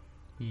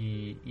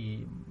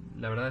 y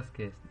la verdad es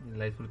que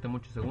la disfruté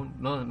mucho. Según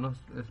no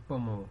es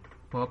como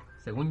pop,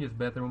 según yo es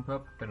bedroom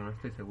pop, pero no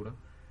estoy seguro,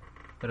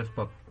 pero es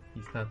pop y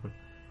está cool.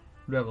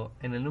 Luego,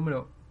 en el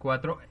número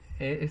 4,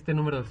 este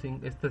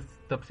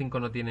top 5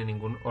 no tiene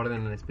ningún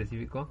orden en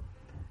específico,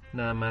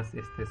 nada más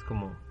es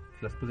como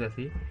las puse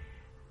así.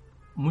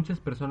 Muchas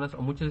personas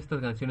o muchas de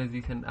estas canciones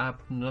dicen,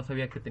 no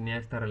sabía que tenía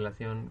esta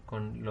relación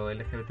con lo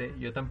LGBT.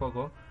 Yo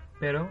tampoco,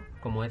 pero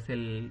como es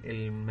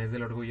el mes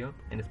del orgullo,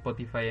 en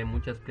Spotify hay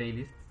muchas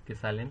playlists que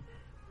salen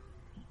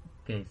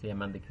que se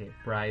llaman de que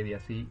Pride y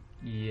así,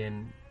 y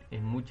en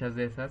muchas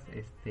de esas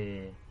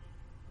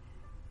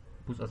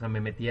pues, o sea, me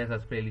metí a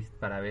esas playlists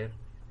para ver.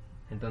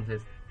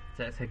 Entonces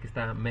sé que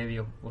está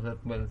medio, o sea,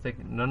 bueno,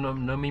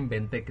 no me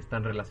inventé que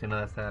están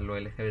relacionadas a lo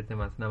LGBT+,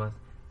 nada más,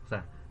 o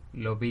sea,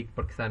 lo vi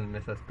porque están en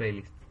esas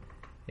playlists.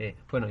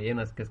 Bueno, y hay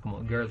unas que es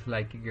como Girls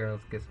Like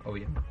Girls, que es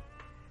obvio.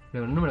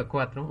 Luego, número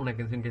 4, una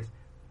canción que es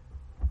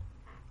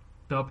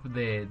top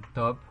de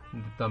toda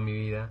mi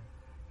vida,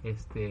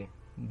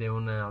 de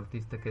una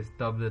artista que es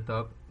top de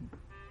top,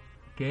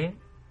 que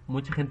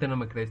mucha gente no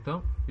me cree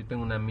esto. Yo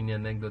tengo una mini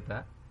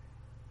anécdota,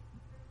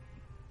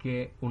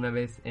 que una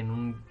vez en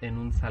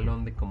un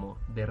salón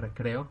de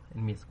recreo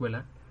en mi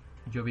escuela,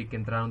 yo vi que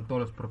entraron todos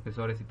los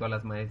profesores y todas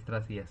las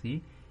maestras y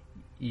así,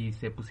 y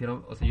se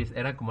pusieron, o sea,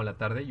 era como la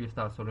tarde, yo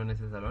estaba solo en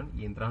ese salón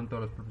y entraron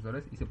todos los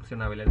profesores y se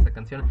pusieron a bailar esa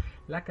canción.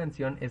 La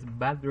canción es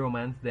Bad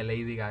Romance de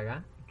Lady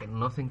Gaga, que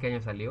no sé en qué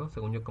año salió,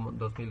 según yo como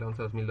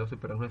 2011, 2012,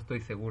 pero no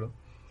estoy seguro.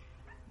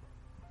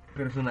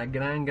 Pero es una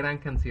gran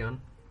canción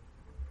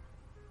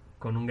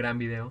con un gran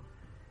video,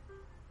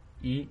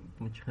 y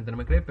mucha gente no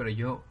me cree, pero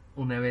yo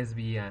una vez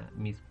vi a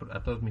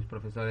todos mis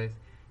profesores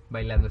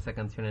bailando esa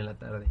canción en la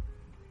tarde.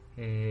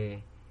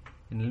 En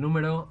el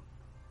número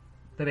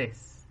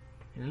 3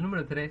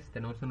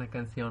 tenemos una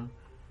canción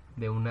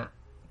de una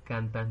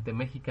cantante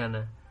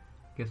mexicana,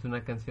 que es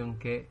una canción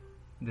que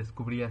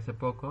descubrí hace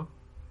poco,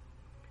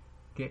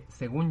 que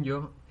según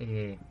yo,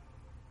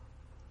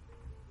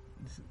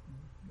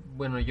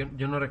 bueno,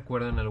 yo no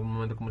recuerdo en algún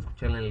momento cómo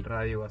escucharla en el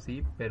radio o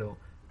así, pero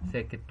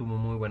sé que tuvo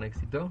muy buen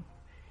éxito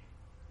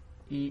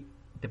y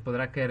te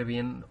podrá caer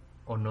bien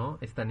o no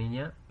esta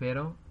niña,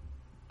 pero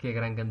qué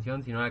gran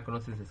canción. Si no la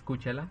conoces,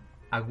 escúchala.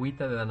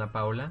 Agüita de Dana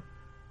Paola.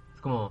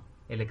 Es como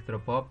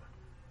electropop,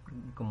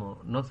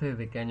 como no sé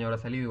de qué año habrá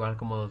salido, igual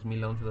como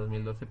 2011,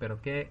 2012,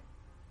 pero qué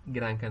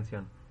gran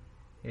canción.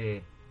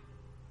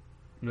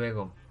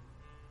 Luego,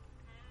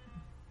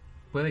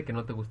 puede que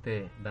no te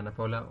guste Dana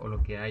Paula o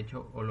lo que ha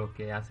hecho o lo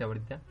que hace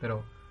ahorita,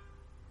 pero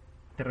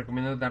te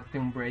recomiendo darte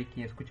un break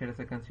y escuchar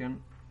esa canción.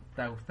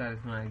 Te va a gustar,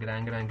 es una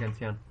gran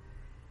canción.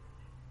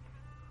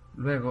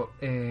 Luego,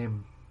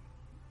 en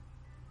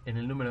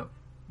el número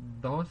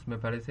 2 me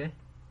parece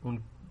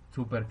un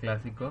super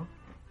clásico,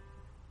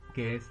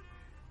 que es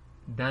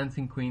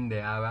Dancing Queen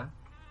de ABBA,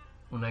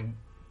 una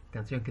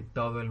canción que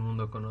todo el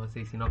mundo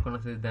conoce. Y si no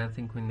conoces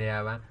Dancing Queen de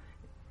ABBA,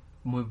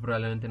 muy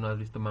probablemente no has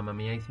visto Mamma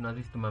Mía. Y si no has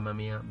visto Mamma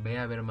Mía, ve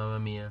a ver Mamma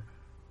Mía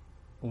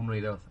 1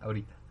 y 2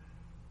 ahorita.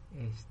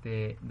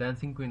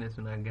 Dancing Queen es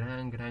una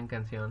gran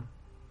canción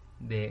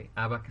de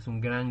ABBA, que es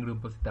un gran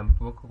grupo. Si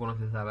tampoco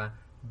conoces ABBA,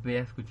 ve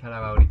a escuchar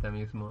ABBA ahorita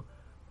mismo.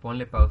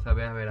 Ponle pausa,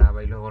 ve a ver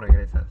ABBA y luego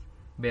regresas.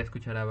 Ve a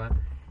escuchar ABBA.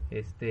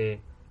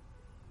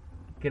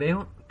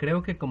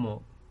 Creo que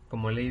como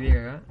Lady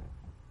Gaga,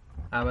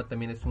 ABBA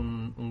también es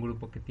un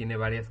grupo que tiene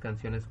varias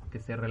canciones que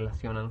se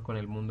relacionan con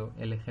el mundo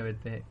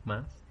LGBT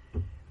más.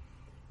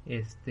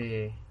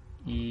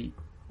 Y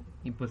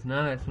pues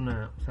nada, es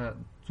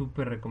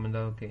súper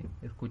recomendado que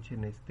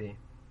escuchen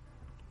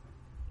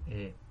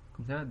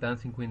 ¿cómo se llama?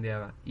 Dancing Queen de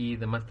ABBA. Y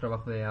demás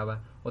trabajo de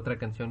ABBA. Otra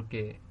canción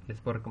que les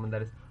puedo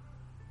recomendar es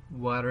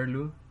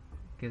Waterloo,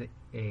 que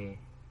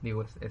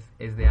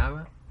es de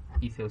ABBA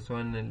y se usó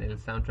en el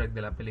soundtrack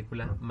de la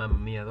película Mamma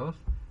Mía 2.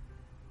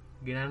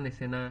 Gran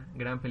escena,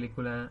 gran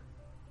película.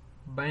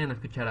 Vayan a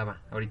escuchar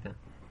ABBA ahorita.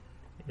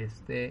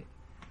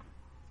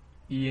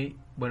 Y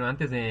bueno,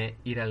 antes de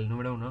ir al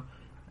número 1,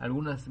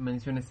 algunas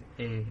menciones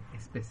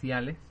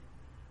especiales.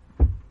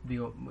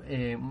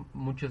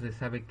 Muchos se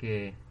sabe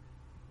que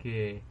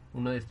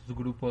uno de estos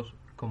grupos,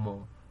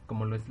 como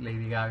lo es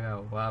Lady Gaga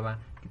o ABBA,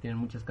 que tienen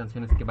muchas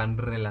canciones que van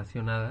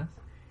relacionadas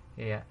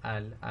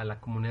a la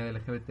comunidad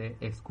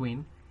LGBT, es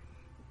Queen.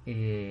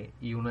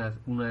 Y una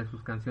de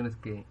sus canciones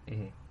que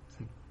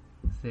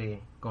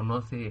se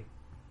conoce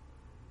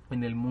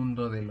en el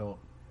mundo de lo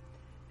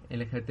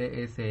LGBT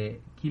es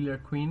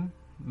Killer Queen.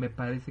 Me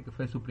parece que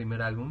fue su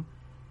primer álbum,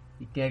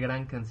 y qué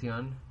gran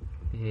canción.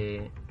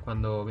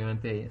 Cuando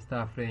obviamente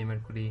estaba Freddie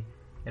Mercury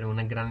era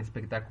un gran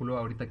espectáculo.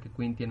 Ahorita que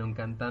Queen tiene un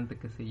cantante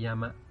que se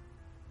llama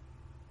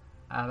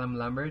Adam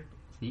Lambert,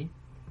 sí,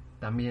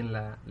 también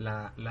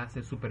la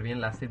hace súper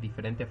bien. La hace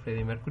diferente a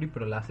Freddie Mercury,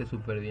 pero la hace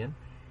súper bien.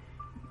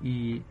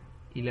 Y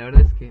la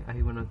verdad es que, aquí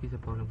se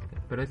pone música,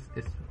 pero es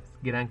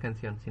gran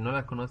canción. Si no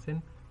la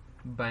conocen,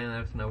 vayan a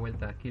darse una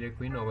vuelta a Killer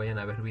Queen o vayan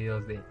a ver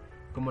videos de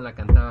cómo la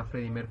cantaba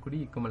Freddie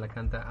Mercury y cómo la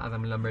canta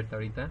Adam Lambert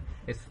ahorita.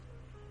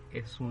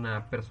 Es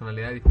una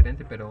personalidad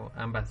diferente, pero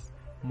ambas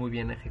muy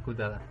bien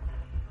ejecutadas.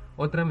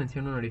 Otra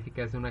mención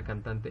honorífica es de una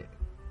cantante,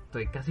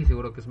 estoy casi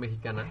seguro que es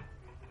mexicana.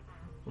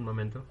 Un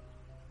momento.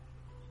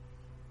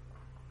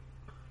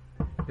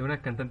 De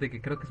una cantante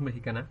que creo que es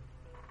mexicana,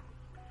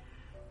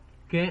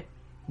 que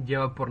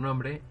lleva por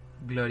nombre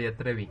Gloria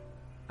Trevi.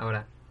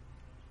 Ahora,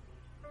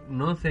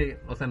 no sé,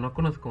 no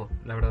conozco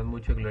la verdad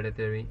mucho a Gloria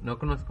Trevi, no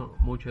conozco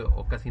mucho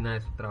o casi nada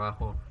de su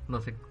trabajo, no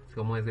sé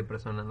cómo es de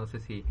persona, no sé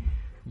si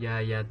ya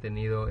haya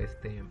tenido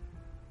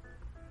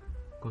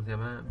 ¿cómo se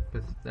llama?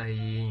 Pues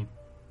ahí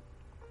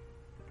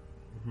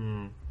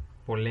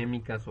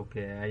polémicas o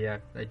que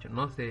haya hecho,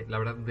 no sé, la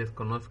verdad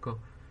desconozco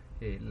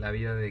la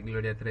vida de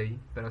Gloria Trevi,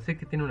 pero sé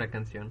que tiene una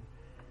canción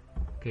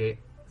que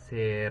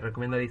se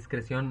recomienda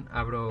discreción.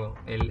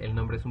 El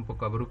nombre es un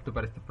poco abrupto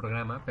para este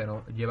programa,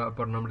 pero lleva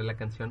por nombre la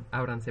canción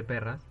Ábranse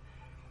Perras.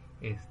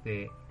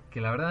 Que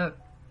la verdad,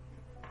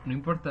 no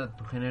importa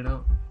tu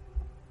género,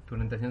 tu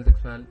orientación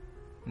sexual,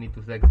 ni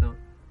tu sexo,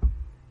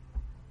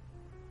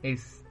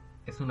 es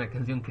una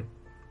canción que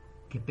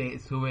te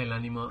sube el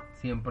ánimo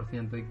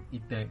 100% y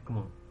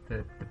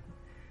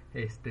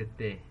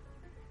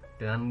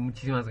te dan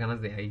muchísimas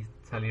ganas de ahí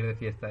salir de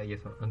fiesta y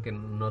eso, aunque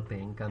no te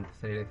encanta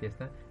salir de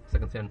fiesta. Esta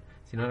canción,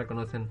 si no la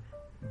conocen,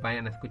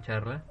 vayan a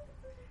escucharla.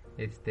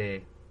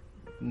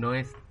 No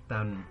es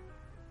tan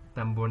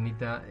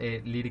bonita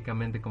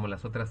líricamente como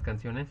las otras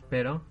canciones,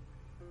 pero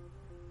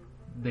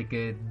de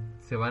que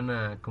se van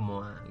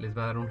les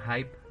va a dar un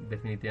hype,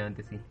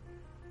 definitivamente sí.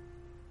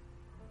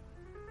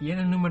 Y en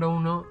el número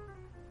 1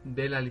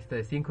 de la lista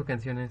de 5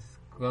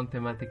 canciones con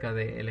temática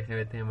de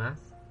LGBT+,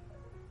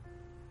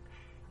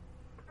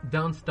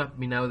 Don't Stop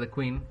Me Now de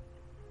Queen.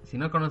 Si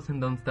no conocen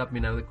Don't Stop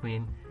Me Now de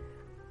Queen,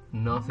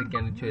 no sé qué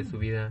han hecho de su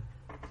vida.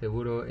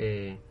 Seguro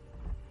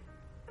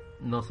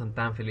no son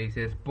tan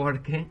felices,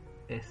 porque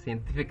es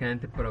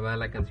científicamente probada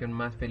la canción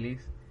más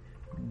feliz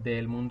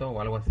del mundo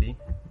o algo así.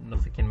 No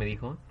sé quién me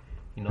dijo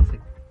y no sé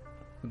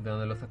de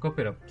dónde lo sacó,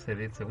 pero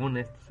según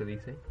esto se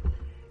dice.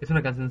 Es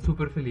una canción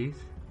súper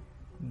feliz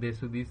de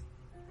su disco.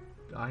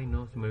 Ay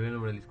no, se me olvidó el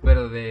nombre del disco,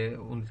 pero de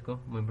un disco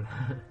muy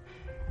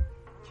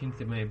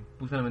se me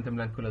puso la mente en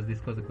blanco los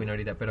discos de Queen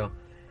ahorita, pero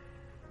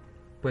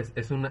pues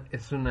es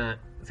una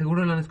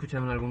seguro lo han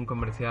escuchado en algún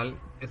comercial.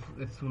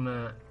 Es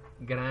una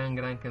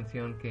gran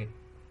canción que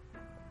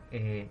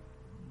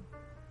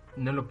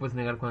no lo puedes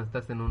negar cuando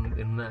estás en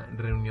una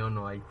reunión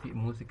o hay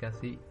música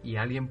así y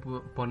alguien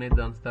pone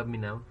Don't Stop Me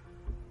Now.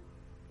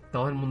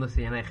 Todo el mundo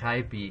se llena de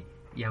hype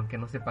y aunque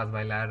no sepas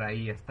bailar,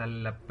 ahí está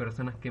la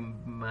persona que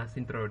más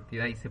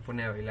introvertida y se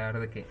pone a bailar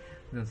de que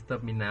Don't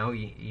Stop Me Now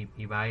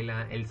y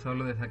baila. El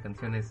solo de esa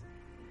canción es...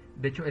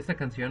 De hecho, esta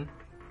canción,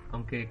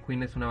 aunque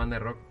Queen es una banda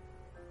de rock,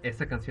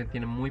 esta canción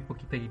tiene muy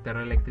poquita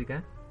guitarra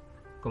eléctrica,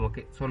 como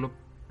que solo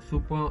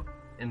supo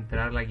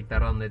entrar la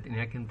guitarra donde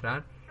tenía que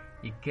entrar,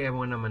 y qué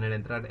buena manera de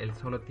entrar. El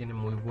solo tiene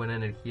muy buena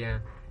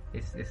energía,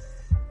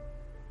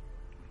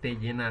 te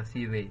llena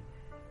así de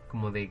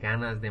como de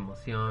ganas, de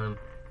emoción.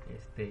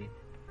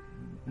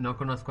 No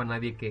conozco a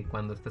nadie que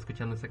cuando está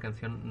escuchando esa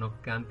canción no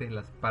cante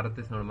las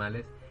partes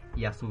normales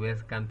y a su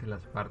vez cante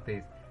las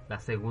partes,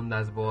 las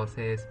segundas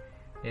voces.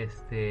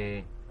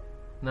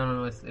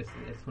 No, es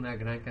una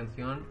gran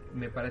canción.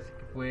 Me parece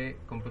que fue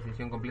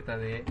composición completa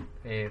de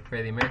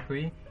Freddie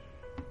Mercury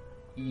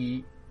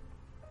y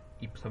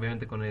pues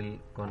obviamente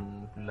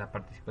con la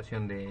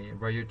participación de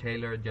Roger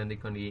Taylor, John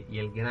Deacon y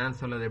el gran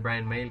solo de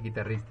Brian May, el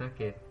guitarrista,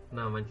 que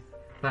no manches.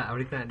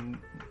 Ahorita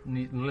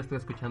no lo estoy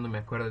escuchando, me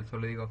acuerdo del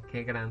solo, digo,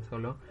 qué gran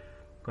solo,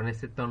 con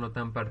ese tono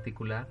tan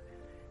particular.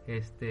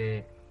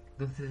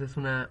 Entonces es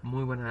una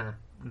muy buena...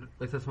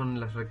 Esas son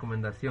las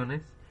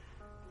recomendaciones.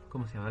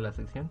 ¿Cómo se llama la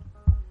sección?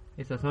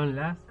 Esas son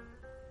las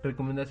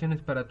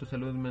recomendaciones para tu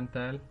salud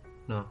mental.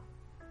 No,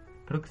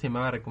 creo que se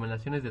llamaba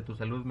recomendaciones de tu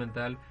salud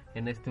mental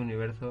en este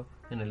universo,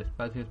 en el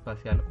espacio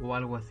espacial o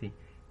algo así.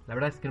 La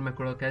verdad es que no me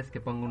acuerdo. Cada vez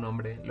que pongo un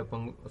nombre, lo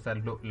pongo, o sea,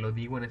 lo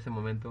digo en ese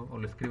momento o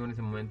lo escribo en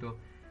ese momento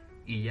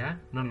y ya,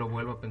 no lo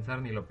vuelvo a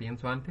pensar ni lo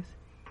pienso antes.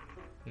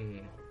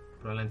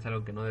 Probablemente es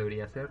algo que no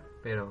debería hacer,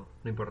 pero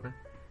no importa.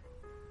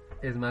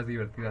 Es más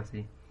divertido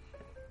así.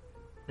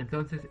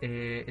 Entonces,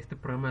 este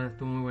programa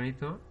estuvo muy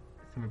bonito.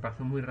 Se me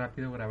pasó muy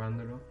rápido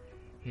grabándolo.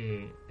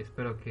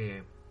 Espero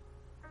que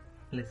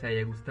les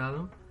haya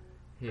gustado.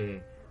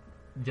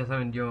 Ya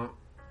saben,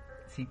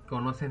 si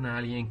conocen a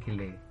alguien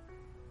que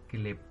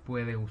le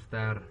puede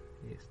gustar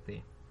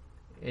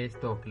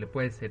esto, que le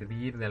puede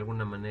servir de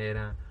alguna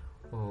manera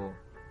o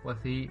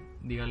así,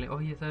 díganle,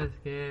 oye, ¿sabes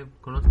qué?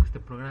 Conozco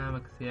este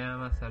programa que se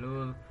llama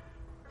Salud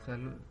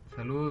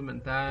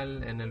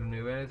Mental en el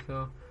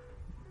Universo.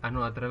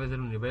 A través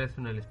del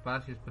universo, en el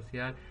espacio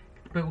espacial.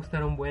 Que te puede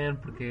gustar un buen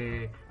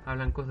porque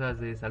hablan cosas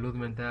de salud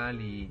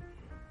mental y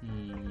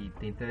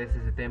te interesa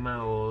ese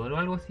tema o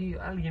algo así.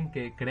 Alguien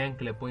que crean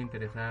que le puede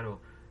interesar, o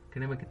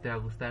créeme que te va a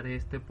gustar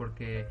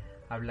porque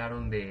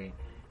hablaron de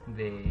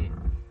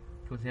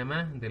 ¿cómo se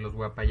llama? De los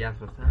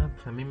guapayazos.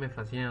 Pues a mí me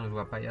fascinan los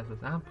guapayazos.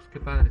 Pues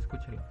qué padre,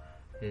 escúchalo.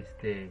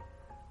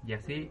 Y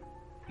así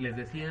les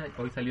decía,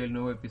 hoy salió el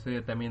nuevo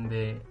episodio también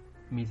de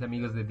mis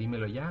amigos de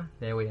Dímelo Ya,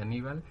 de Evo y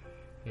Aníbal.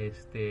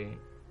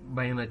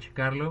 Vayan a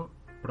checarlo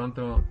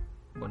pronto.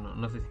 Bueno,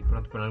 no sé si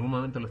pronto, pero en algún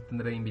momento los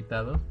tendré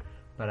invitados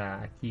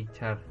para aquí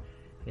echar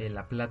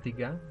la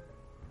plática,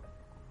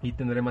 y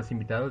tendré más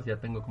invitados. Ya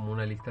tengo como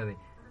una lista de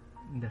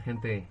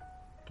gente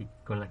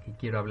con la que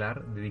quiero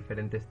hablar de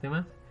diferentes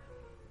temas.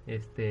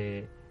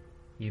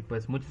 Y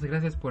pues muchas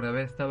gracias por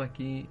haber estado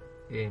aquí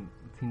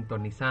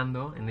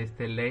sintonizando en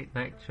este Late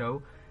Night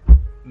Show.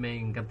 Me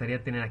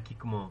encantaría tener aquí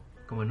como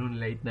en un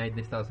Late Night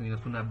de Estados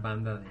Unidos una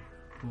banda de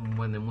un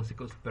buen de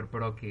músicos super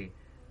pro que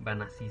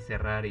van así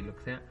cerrar y lo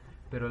que sea,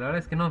 pero la verdad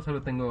es que no,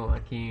 solo tengo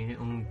aquí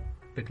un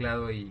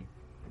teclado y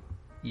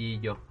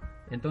yo.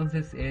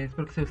 Entonces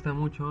espero que se guste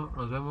mucho.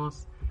 Nos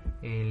vemos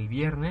el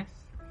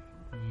viernes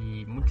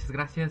y muchas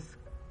gracias.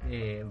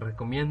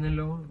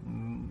 Recomiéndenlo.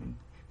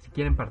 Si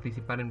quieren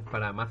participar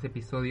para más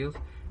episodios,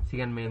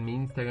 síganme en mi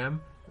Instagram.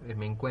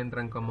 Me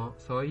encuentran como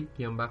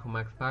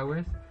soy_Max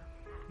Powers.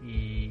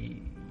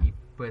 Y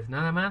pues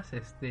nada más,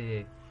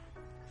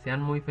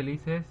 sean muy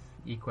felices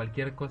y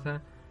cualquier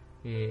cosa,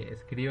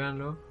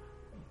 escríbanlo.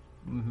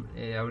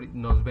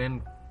 Nos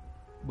ven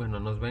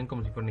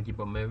como si fuera un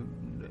equipo.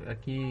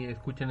 Aquí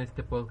escuchan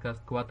este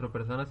podcast 4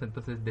 personas,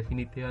 entonces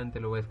definitivamente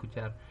lo voy a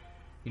escuchar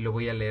y lo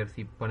voy a leer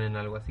si ponen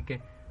algo. Así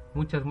que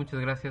muchas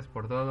gracias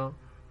por todo.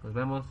 Nos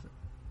vemos.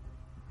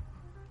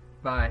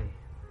 Bye.